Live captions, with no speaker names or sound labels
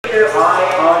keep your eye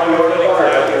on your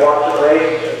corner as you watch the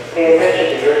race. Pay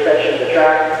attention to your section of the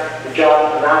track. The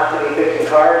job is not to be fixing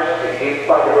cars. If you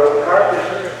find a broken car,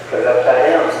 just put it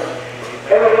upside down.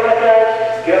 Everybody like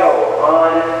that, go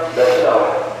on the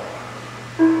snow.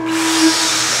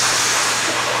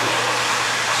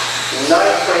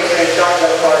 Nice pretty good start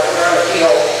thus far. Come around the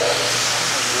keyhole.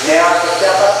 Now to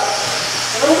step up.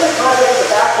 A little bit of contact at the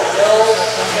back, but no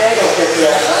angle kick to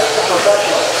that. Nice and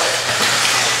professional.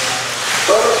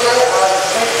 Over straight on the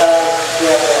pink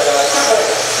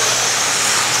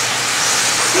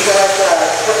you guys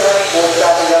put the lane, we'll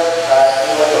stop and go.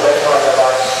 You want the red car in the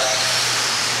box.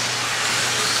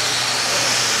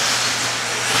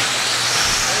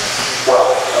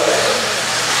 Well, okay.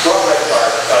 Wrong red car.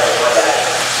 Sorry, my bad.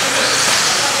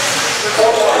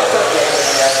 Four more.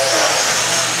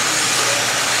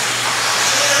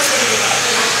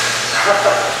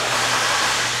 Okay.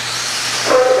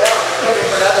 Put it down. Maybe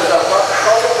Fernandez up front.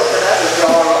 Call it for Fernandez. Go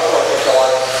on up for it. Go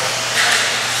on.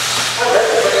 This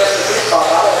is the sweet spot.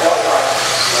 I don't know.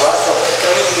 Russell,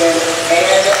 Fabian,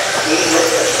 and Dean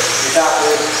Richardson. You got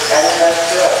this. And then that's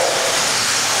Phil.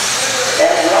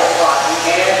 And Westcott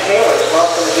and Taylor from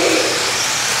the beat.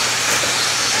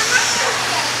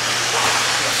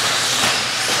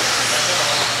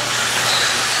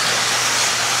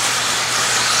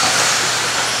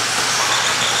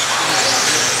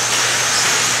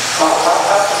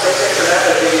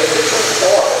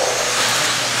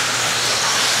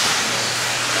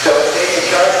 So it's taking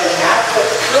charge in access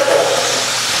triple.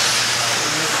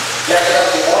 Next up,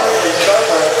 the orange and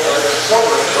silver or the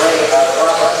silver gray Rob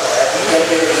Russell as he takes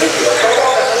it in the infield. So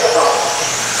on the middle top.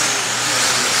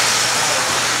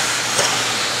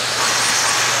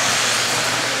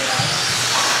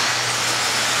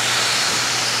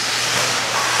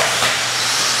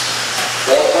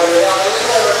 They'll put it down this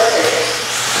way or there.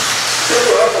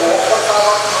 Super Russell, 1.5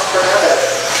 on Fernandez.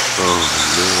 Oh,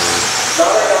 no. Not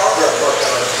any longer,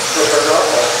 unfortunately, for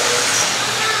Fernandez.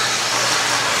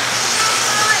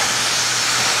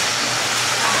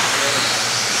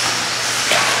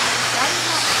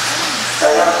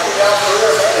 And now 2 down for the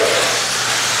remaining.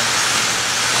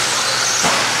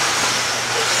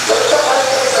 Let's start by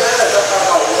Fernandez up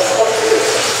on 1.2.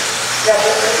 Yeah,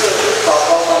 this is the sweet spot,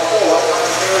 1.4. One time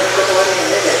here, triple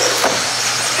inning minutes.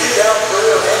 2 down for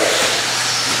the remaining.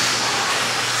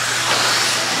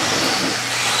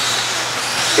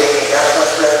 That's my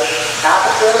stretch. Half a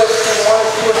trailer between 1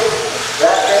 and 2.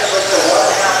 That translates to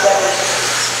 1.5 seconds.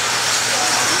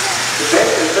 The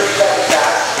bench is 3 seconds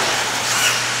back.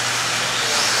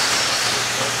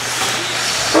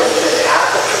 Brinson at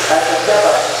the step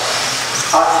up.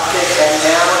 Hockey stick and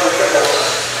now in the triple.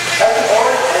 That's the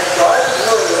orange and dark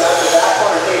blue at the back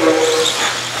corner table.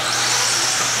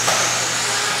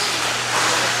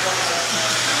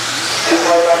 2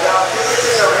 more right now. 2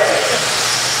 remaining.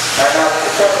 And now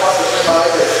 2.1%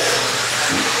 behind it.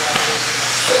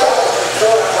 The ball is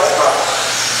still in white box.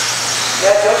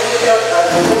 Yeah, don't you get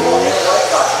a little in white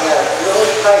box. Yeah, it's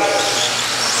really tight.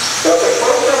 So if they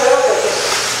put it out, they can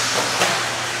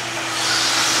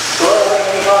throw away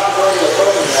any possibility of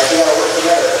closing that. They gotta work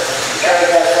together. Carry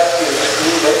that up to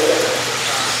new basic.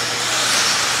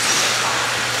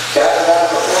 That's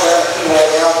about before that keyhole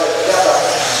down to step up.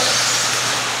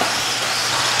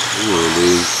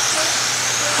 Really?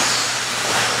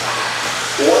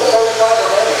 1.5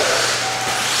 remaining.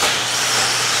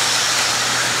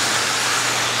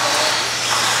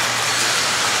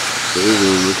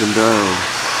 Baby, looking down.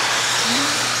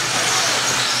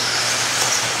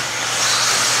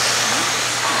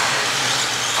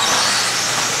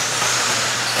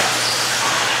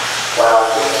 Wow,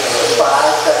 taking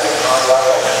 5 seconds on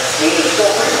level. Meaning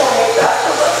still 3.8 back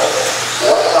from level.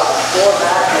 White box 4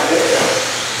 back from vision.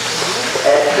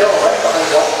 And still right behind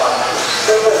white box.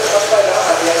 Still with upside down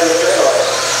at the end of the straightaway.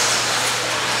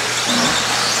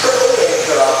 Triple game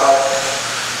shut off by.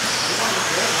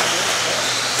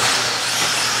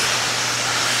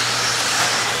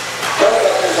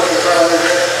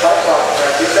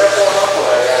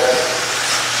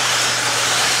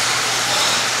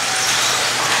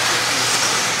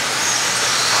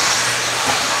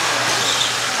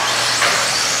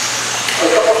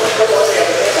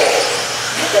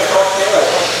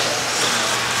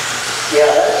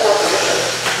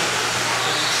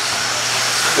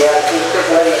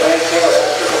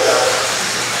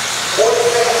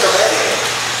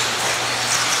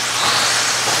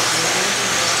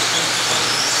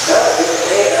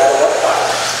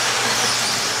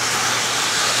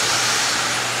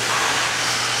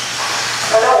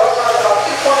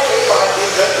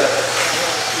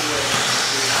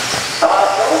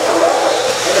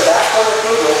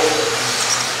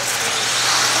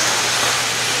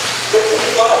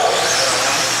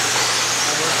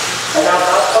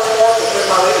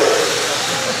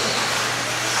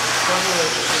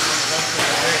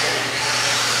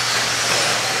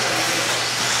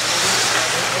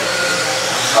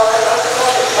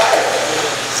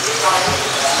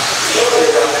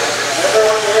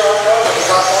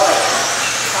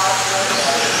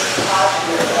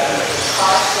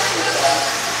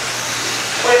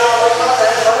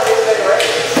 getting ready.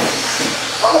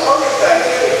 On the podium side,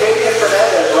 J.D. and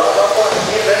Fernandez, Rob Buffalo, and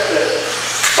Steve Vincent.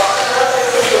 Following the rest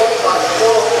of the on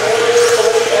Phil,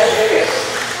 and Higgins.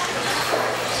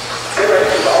 Good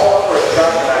races all over at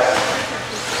Scott tonight.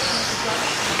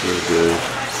 Okay.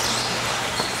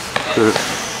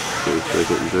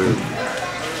 Second and third.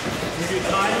 Good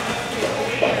time.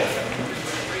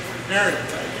 Mary.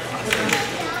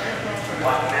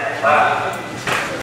 1 minute left.